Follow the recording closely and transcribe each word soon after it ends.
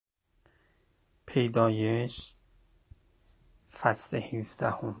پیدایش فصل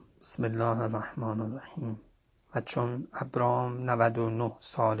 17. بسم الله الرحمن الرحیم. و چون ابرام 99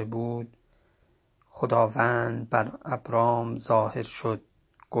 ساله بود، خداوند بر ابرام ظاهر شد،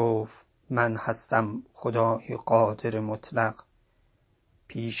 گفت من هستم خدای قادر مطلق.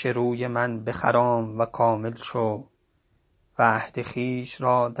 پیش روی من بخرام و کامل شو، و عهد خویش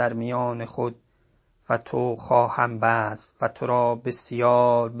را در میان خود و تو خواهم بست، و تو را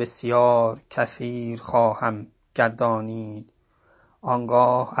بسیار بسیار کثیر خواهم گردانید.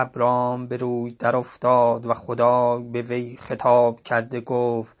 آنگاه ابرام به روی در افتاد و خدای به وی خطاب کرده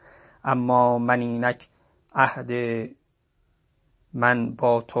گفت اما من اینک عهد من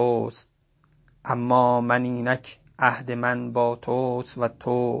با توست، و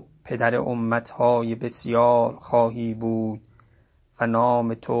تو پدر امتهای بسیار خواهی بود، و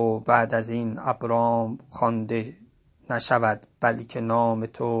نام تو بعد از این ابرام خوانده نشود، بلکه نام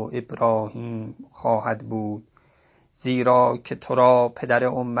تو ابراهیم خواهد بود. زیرا که تو را پدر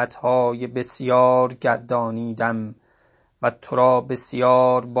امتهای بسیار گردانیدم، و تو را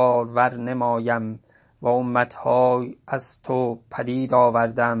بسیار بارور نمایم، و امتهای از تو پدید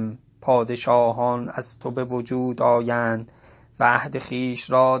آوردم، پادشاهان از تو به وجود آیند، و عهد خویش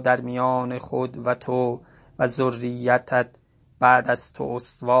را در میان خود و تو و ذریتت بعد از تو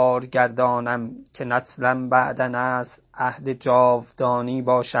استوار گردانم، که نسلا بعد نسل عهد جاودانی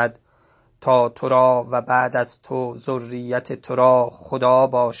باشد، تا تو را و بعد از تو ذریت تو را خدا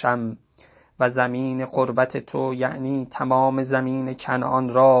باشم. و زمین قربت تو یعنی تمام زمین کنعان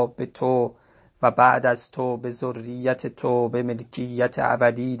را به تو و بعد از تو به ذریت تو به ملکیت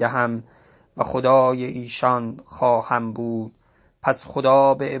ابدی دهم، و خدای ایشان خواهم بود. پس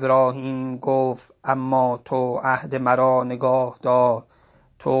خدا به ابراهیم گفت اما تو عهد مرا نگاه دار،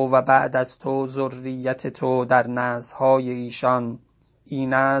 تو و بعد از تو ذریت تو در نسل‌های ایشان.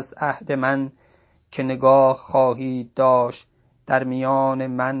 این است عهد من که نگاه خواهید داشت در میان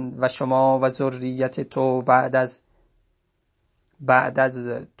من و شما و ذریت تو بعد از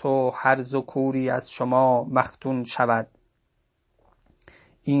تو هر ذکوری از شما مختون شود.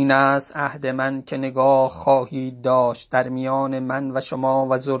 این است عهد من که نگاه خواهید داشت در میان من و شما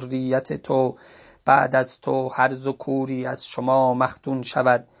و ذریت تو بعد از تو هر ذکوری از شما مختون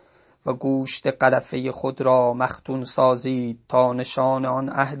شود، و گوشت قلفه خود را مختون سازید، تا نشان آن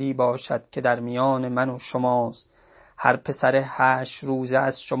عهدی باشد که در میان من و شماست. هر پسر 8 روزه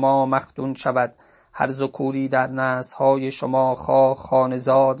از شما مختون شود، هر ذکوری در نسل‌های شما، خواه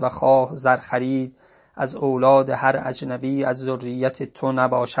خانه‌زاد و خواه زرخرید، از اولاد هر اجنبی از ذریت تو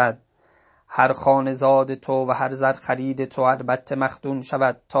نباشد. هر خانه‌زاد تو و هر زرخرید تو البته مختون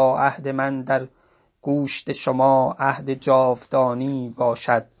شود، تا عهد من در گوشت شما عهد جاودانی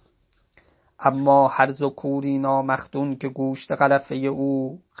باشد. اما هر ذکوری نامختون که گوشت قلفه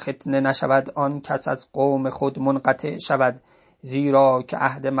او ختنه نشود، آن کس از قوم خود منقطع شود، زیرا که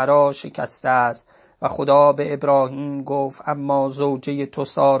عهد مرا شکسته است. و خدا به ابراهیم گفت اما زوجه تو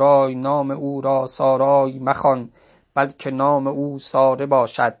سارای، نام او را سارای مخوان، بلکه نام او ساره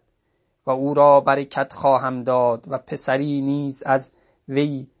باشد، و او را برکت خواهم داد، و پسری نیز از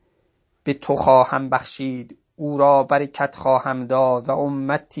وی به تو خواهم بخشید. او را برکت خواهم داد و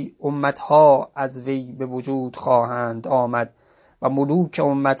امتها از وی به وجود خواهند آمد، و ملوک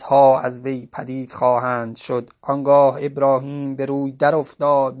امتها از وی پدید خواهند شد. آنگاه ابراهیم به روی در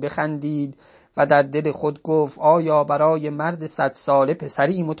افتاد، بخندید و در دل خود گفت آیا برای مرد 100 ساله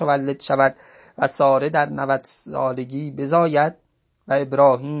پسری متولد شود و ساره در 90 سالگی بزاید؟ و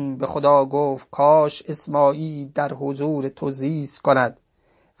ابراهیم به خدا گفت کاش اسماعیل در حضور تو زیست کند.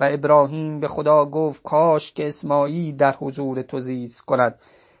 و ابراهیم به خدا گفت کاش که اسماعیل در حضور تو زیست کند.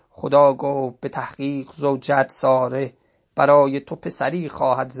 خدا گفت به تحقیق زوجت ساره برای تو پسری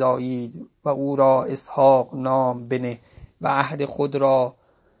خواهد زایید، و او را اسحاق نام بنه، و عهد خود را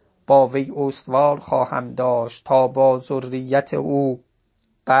با وی استوار خواهم داشت، تا با ذریت او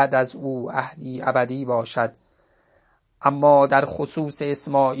بعد از او عهدی ابدی باشد. اما در خصوص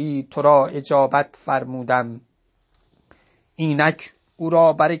اسماعیل تو را اجابت فرمودم، اینک او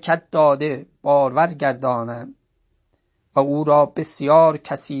را برکت داده بارور گردانم، و او را بسیار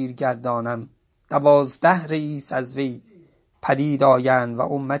کثیر گردانم. 12 رئیس از وی پدید آیند، و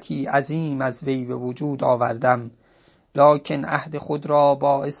امتی عظیم از وی به وجود آوردم. لکن عهد خود را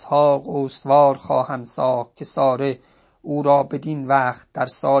با اسحاق استوار خواهم ساخت، که ساره او را بدین وقت در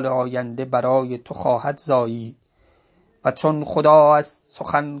سال آینده برای تو خواهد زایید. و چون خدا از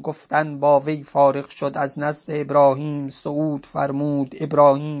سخن گفتن با وی فارغ شد، از نزد ابراهیم صعود فرمود.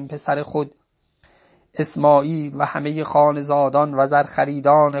 ابراهیم پسر خود اسماعیل و همه خانه‌زادان و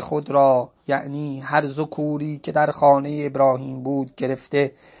زرخریدان خود را، یعنی هر ذکوری که در خانه ابراهیم بود،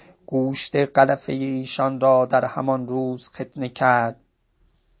 گرفته گوشت قلفه ایشان را در همان روز ختنه کرد،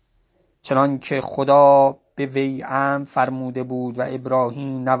 چنان که خدا به وی امر فرموده بود. و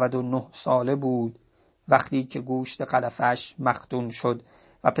ابراهیم 99 ساله بود وقتی که گوشت قلفش مختون شد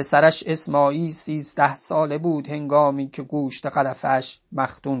و پسرش اسماعیل 13 ساله بود هنگامی که گوشت قلفش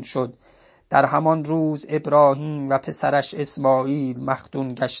مختون شد. در همان روز ابراهیم و پسرش اسماعیل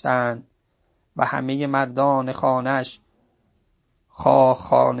مختون گشتند و همه مردان خانش، خواه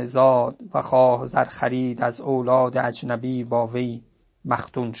خانزاد و خواه زر خرید، از اولاد اجنبی با وی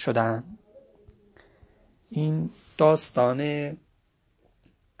مختون شدند. این داستان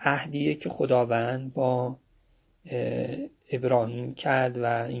عهدیه که خداوند با ابراهیم کرد و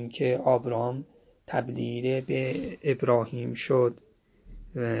اینکه ابرام تبدیل به ابراهیم شد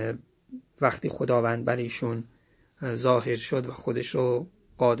وقتی خداوند بر ایشون ظاهر شد و خودش رو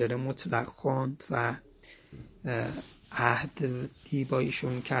قادر مطلق خواند و عهدی با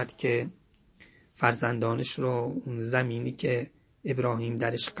ایشون کرد که فرزندانش رو اون زمینی که ابراهیم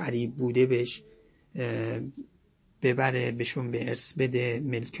درش غریب بوده بهش ببره، بهشون به ارث بده،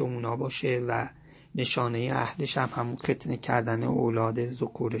 ملک اونا باشه و نشانه عهدش هم همون ختنه کردن اولاد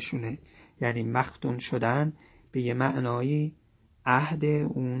ذکورشونه. یعنی مختون شدن به یه معنایی عهد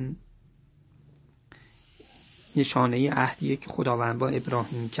اون نشانه عهدیه که خداوند با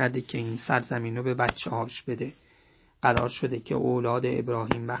ابراهیم کرده که این سرزمین رو به بچه هاش بده. قرار شده که اولاد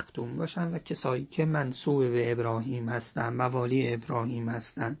ابراهیم مختون باشن و کسایی که منسوب به ابراهیم هستن، موالی ابراهیم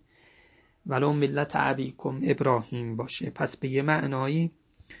هستن، ولو ملت ابیکم ابراهیم باشه. پس به یه معنایی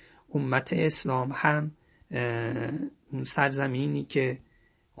امت اسلام هم اون سرزمینی که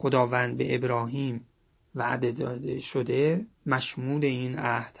خداوند به ابراهیم وعده داده شده مشمول این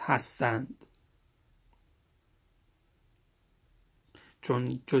عهد هستند،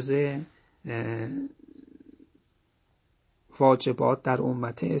 چون جزء واجبات در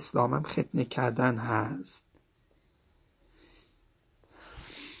امت اسلام هم ختنه کردن هست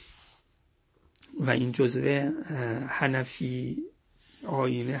و این جزء حنفی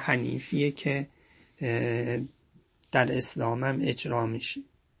آیین حنیفیه که در اسلام هم اجرا میشه.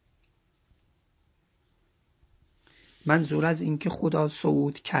 منظور از این که خدا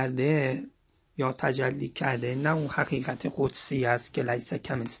صعود کرده یا تجلی کرده نه اون حقیقت قدسی است که لیس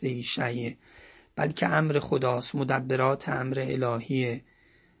کمثله شیء، بلکه امر خداست، مدبرات امر الهی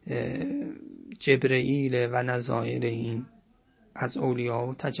جبرئیل و نظایر این از اولیا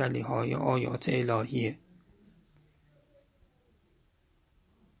و تجلی های آیات الهیه.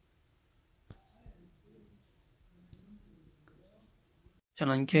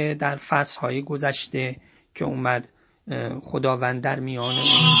 چنانکه در فصل‌های گذشته که اومد خداوند در میان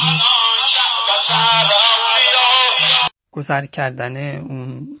گذر کردن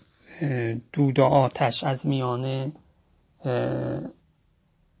اون دود و آتش از میان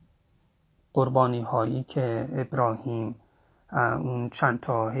قربانی هایی که ابراهیم اون چند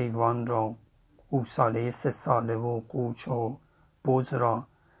تا حیوان را گوساله 3 ساله و قوچ و بز را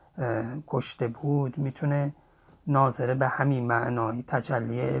کشته بود میتونه ناظر به همین معنای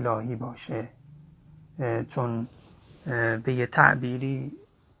تجلی الهی باشه، چون به یه تعبیری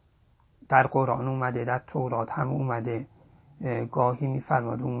در قرآن اومده، در تورات هم اومده، گاهی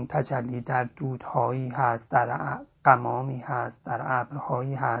میفرماد اون تجلی در دودهایی هست، در غمامی هست، در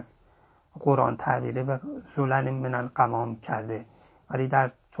ابرهایی هست. قرآن تعبیره به زلل من الغمام کرده، ولی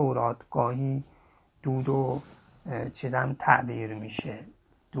در تورات گاهی دود و چیزم تعبیر میشه،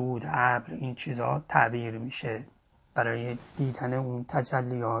 دود، ابر، این چیزا تعبیر میشه برای دیدن اون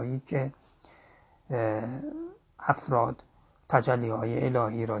تجلی‌هایی که افراد تجلی‌های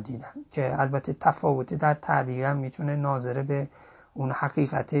الهی را دیدن، که البته تفاوت در تعبیر هم میتونه ناظر به اون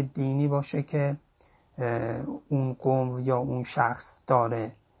حقیقت دینی باشه که اون قوم یا اون شخص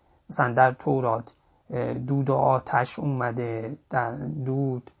داره. مثلا در تورات دود و آتش اومده، در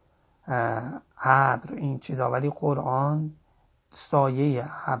دود، ابر، این چیزا، ولی قرآن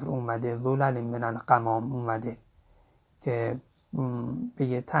سایه ابر اومده، ظلل من الغمام اومده که به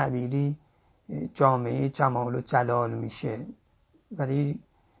یه تعبیری جامعه جمال و جلال میشه، ولی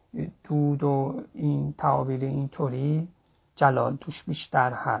دود و این تعابیر اینطوری جلال توش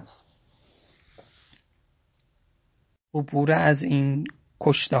بیشتر هست. عبور از این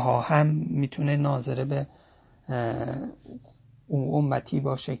کشته ها هم میتونه ناظر به اون امتی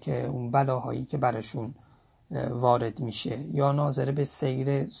باشه که اون بلاهایی که براشون وارد میشه، یا ناظر به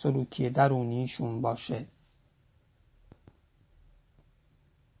سیر سلوکی درونیشون باشه.